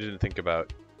didn't think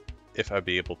about if I'd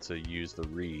be able to use the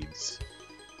reeds.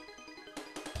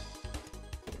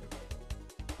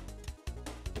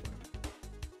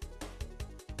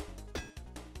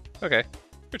 Okay,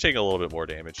 we're taking a little bit more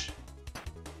damage.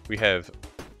 We have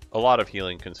a lot of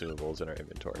healing consumables in our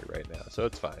inventory right now, so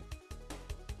it's fine.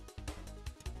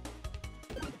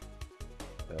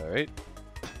 Alright.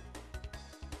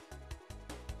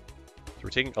 So we're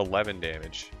taking 11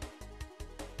 damage.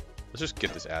 Let's just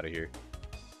get this out of here.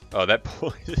 Oh, that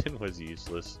poison was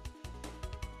useless.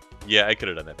 Yeah, I could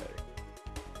have done that better.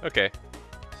 Okay.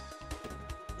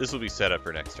 This will be set up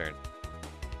for next turn.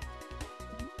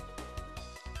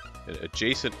 An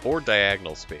adjacent or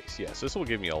diagonal space. Yes, this will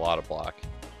give me a lot of block.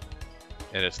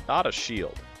 And it's not a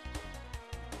shield.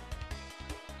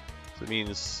 So it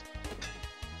means...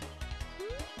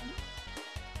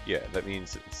 Yeah, that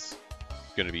means it's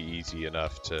going to be easy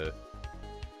enough to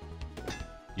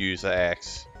use the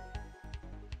axe.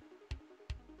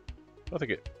 I don't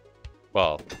think it...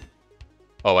 Well...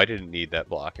 Oh, I didn't need that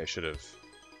block. I should have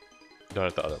done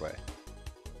it the other way.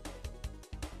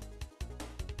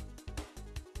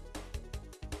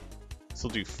 This will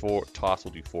do 4... Toss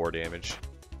will do 4 damage.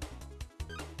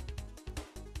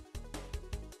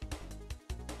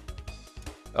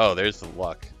 Oh, there's the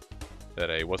luck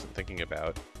that I wasn't thinking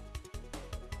about.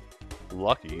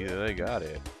 Lucky that I got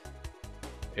it.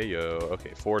 Heyo.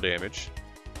 Okay, 4 damage.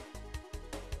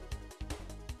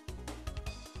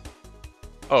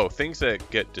 Oh, things that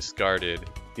get discarded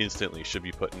instantly should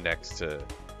be put next to...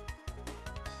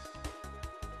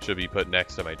 Should be put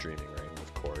next to my Dreaming Ring,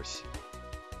 of course.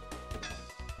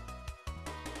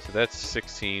 So that's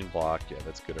 16 block. Yeah,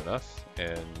 that's good enough.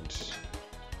 And...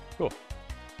 Cool.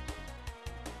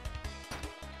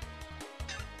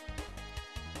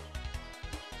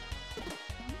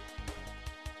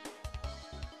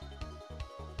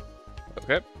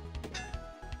 Okay.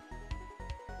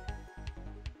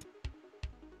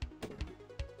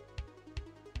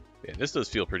 Yeah, this does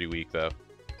feel pretty weak, though.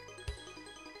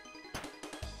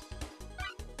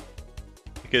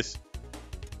 Because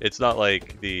it's not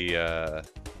like the,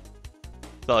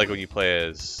 it's not like when you play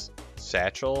as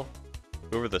Satchel,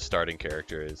 whoever the starting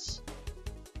character is.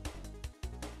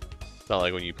 It's not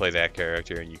like when you play that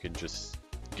character and you can just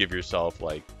give yourself,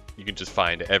 like, you can just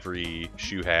find every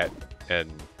shoe hat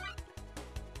and,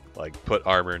 like, put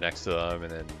armor next to them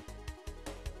and then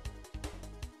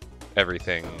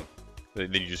everything.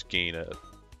 Then you just gain a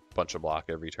bunch of block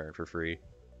every turn for free.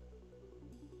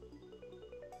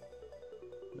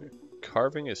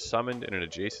 Carving is summoned in an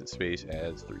adjacent space,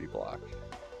 adds 3 block.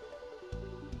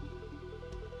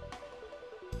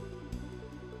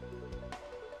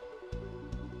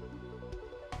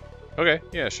 Okay,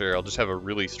 yeah, sure. I'll just have a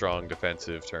really strong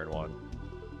defensive turn 1.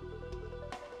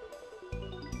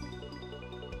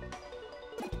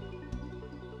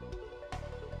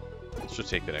 Let's just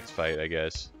take the next fight, I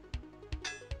guess.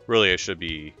 Really, I should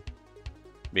be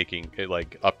making it,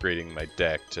 like, upgrading my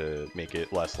deck to make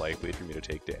it less likely for me to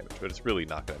take damage, but it's really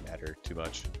not going to matter too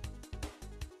much.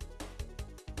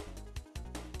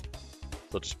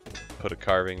 So I'll just put a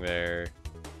carving there.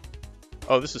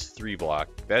 Oh, this is 3 block.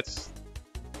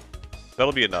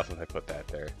 That'll be enough if I put that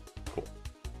there. Cool.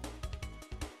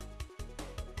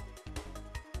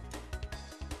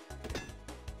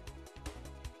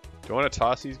 Do I want to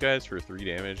toss these guys for 3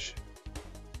 damage?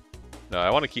 No, I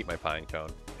want to keep my pine cone.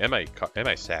 And my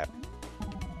sap.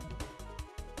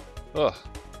 Ugh.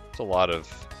 It's a lot of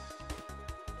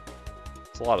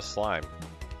slime.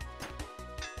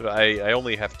 But I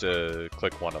only have to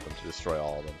click one of them to destroy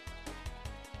all of them.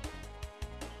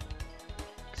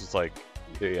 Because it's like,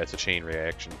 yeah, it's a chain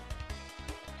reaction.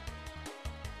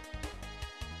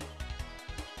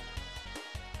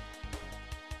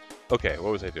 Okay,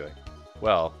 what was I doing?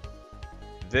 Well,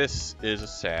 this is a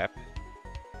sap.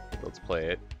 Let's play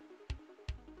it.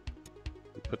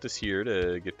 We put this here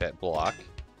to get that block.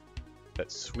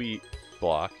 That sweet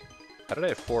block. How did I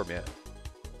have 4 mana?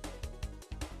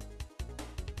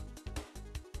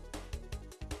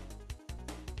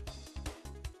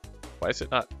 Why is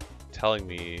it not telling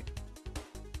me?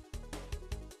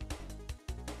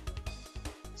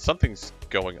 Something's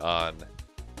going on.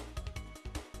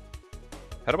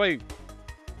 How do I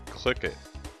click it?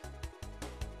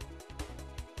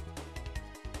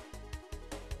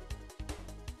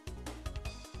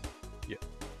 Yeah.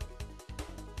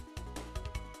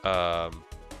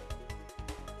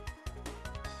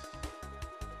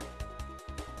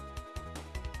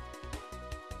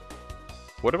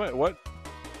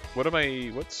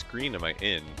 What screen am I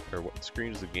in? Or what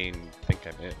screen does the game think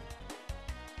I'm in?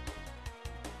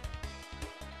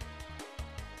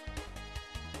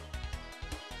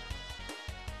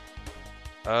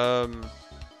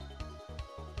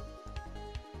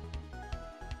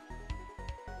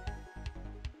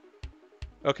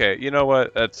 Okay, you know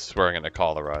what? That's where I'm gonna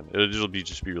call the run. It'll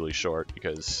just be really short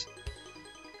because,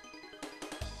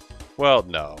 well,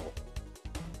 no.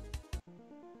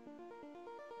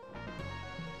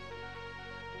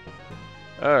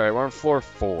 All right, we're on floor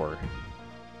 4.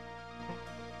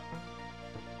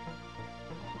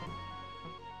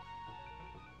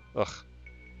 Ugh.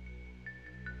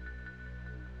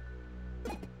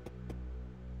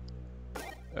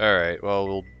 All right.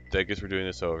 Well, I guess we're doing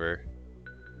this over.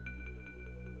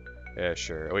 Yeah,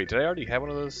 sure. Oh, wait, did I already have one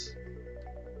of those?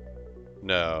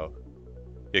 No.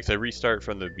 Yeah, because I restart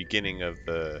from the beginning of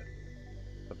the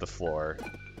floor.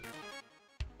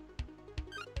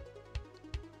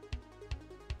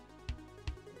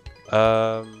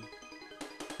 Yeah,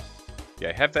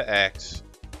 I have the axe,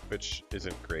 which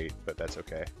isn't great, but that's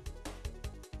okay.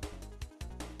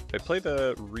 If I play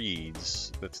the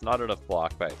reeds, that's not enough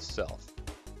block by itself.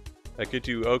 I could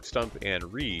do Oak Stump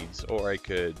and reeds, or I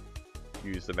could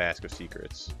use the Mask of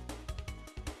Secrets.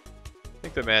 I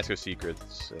think the Mask of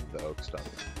Secrets and the Oak Stump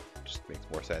just makes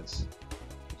more sense.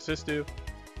 What's this do?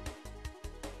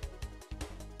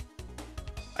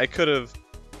 I could have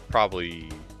probably...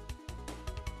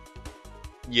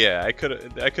 Yeah, I could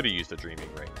have used the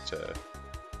Dreaming Ring to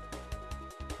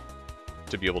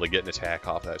be able to get an attack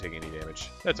off without taking any damage.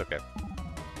 That's okay.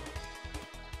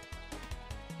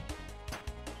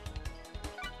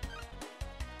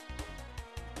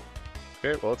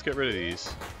 Okay, well, let's get rid of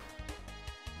these.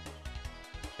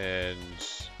 And...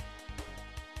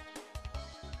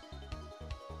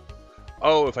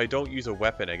 oh, if I don't use a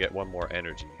weapon, I get 1 more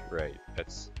energy. Right,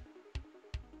 that's...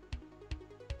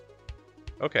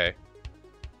 okay.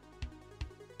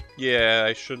 Yeah,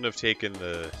 I shouldn't have taken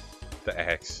the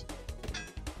axe.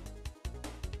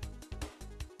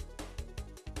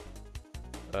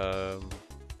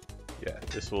 Yeah,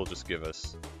 this will just give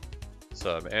us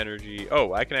some energy.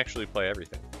 Oh, I can actually play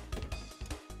everything.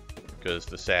 Because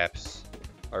the saps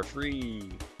are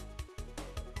free.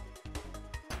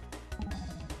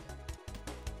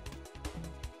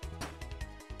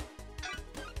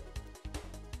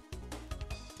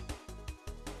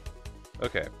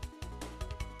 Okay.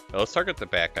 Now let's target the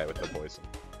back guy with the poison.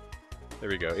 There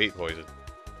we go, 8 poison.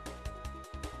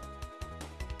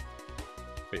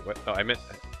 Wait, what? Oh, I meant...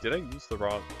 did I use the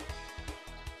wrong...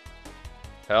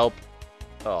 help!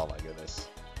 Oh my goodness.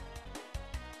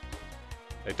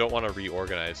 I don't want to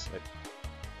reorganize.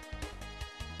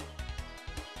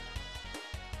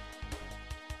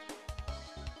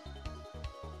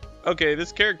 Okay,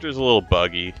 this character's a little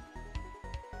buggy.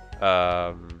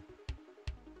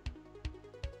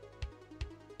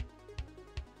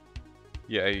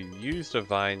 Yeah, I used a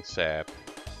vine sap.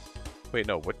 Wait,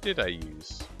 no, what did I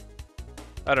use?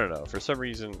 I don't know. For some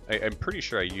reason, I'm pretty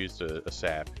sure I used a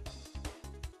sap.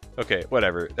 Okay,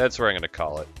 whatever. That's where I'm going to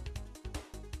call it.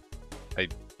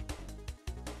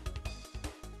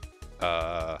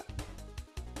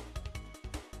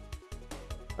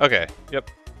 Okay, yep.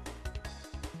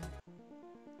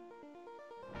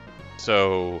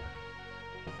 So...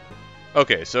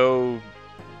 okay, so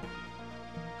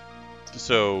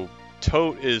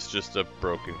Tote is just a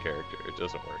broken character. It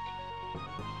doesn't work.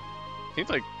 Seems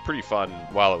like pretty fun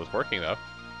while it was working, though.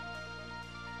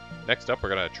 Next up, we're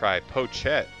going to try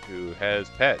Pochette, who has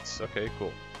pets. Okay,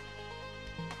 cool.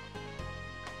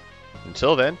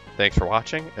 Until then, thanks for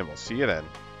watching, and we'll see you then.